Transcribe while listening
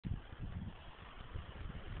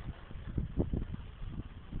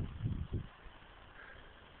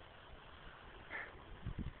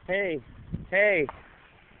Hey, hey,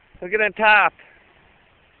 look at the top.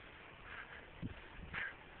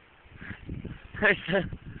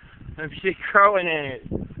 There's a big crowing in it.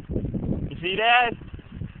 You see that?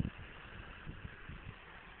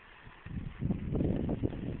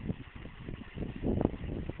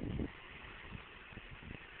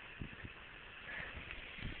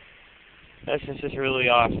 This is just really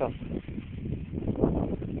awesome.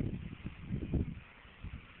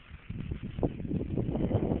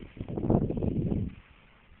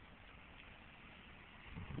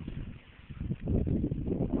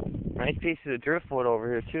 Nice piece of the driftwood over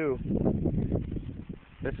here too.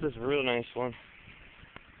 This is a real nice one.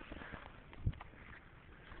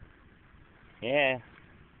 Yeah.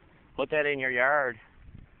 Put that in your yard.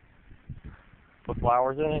 Put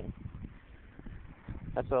flowers in it.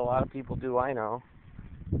 That's what a lot of people do, I know.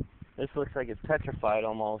 This looks like it's petrified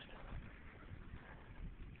almost.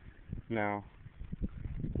 No.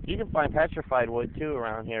 You can find petrified wood too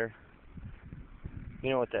around here. You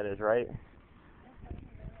know what that is, right?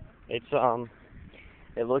 It's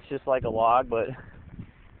it looks just like a log, but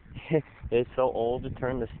it's so old it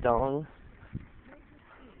turned to stone.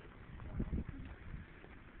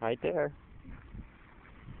 Right there.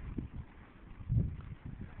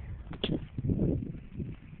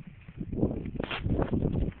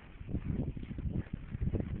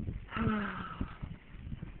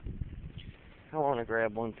 I want to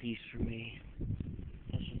grab one piece for me.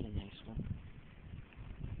 This is a nice one.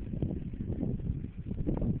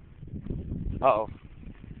 Uh-oh.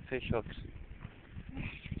 Fish hooks.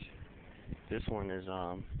 This one is,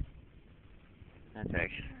 that's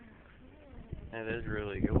actually, that is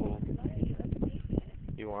really cool.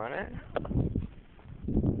 You want it?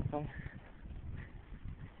 Oh.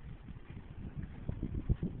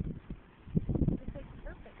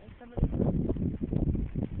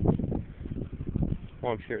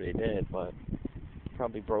 Well, I'm sure they did, but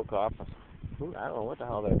probably broke off. Ooh, I don't know what the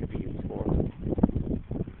hell that could be used for.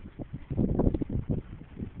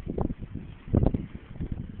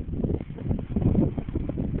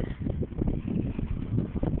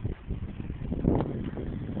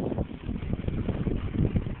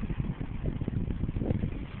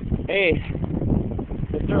 Hey,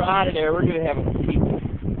 if they're out of there, we're gonna have a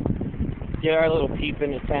peep. Get our little peep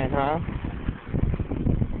in the tent, huh?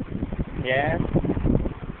 Yeah?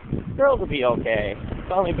 Girls will be okay.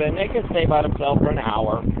 It's only been, they can stay by themselves for an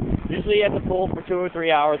hour. Usually at the pool for 2 or 3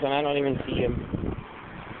 hours and I don't even see them.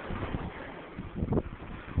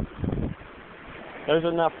 There's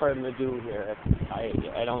enough for them to do here.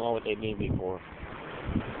 I don't know what they need me for.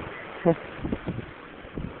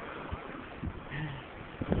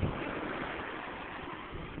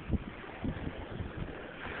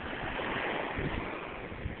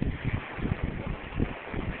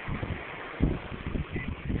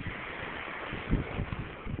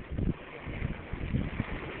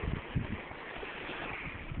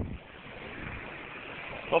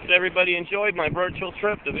 Hope everybody enjoyed my virtual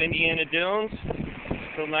trip to Indiana Dunes.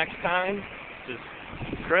 Until next time, this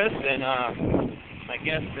is Chris, and my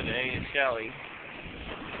guest today is Shelly.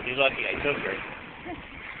 You're lucky I took her.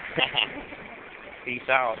 Peace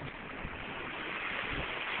out.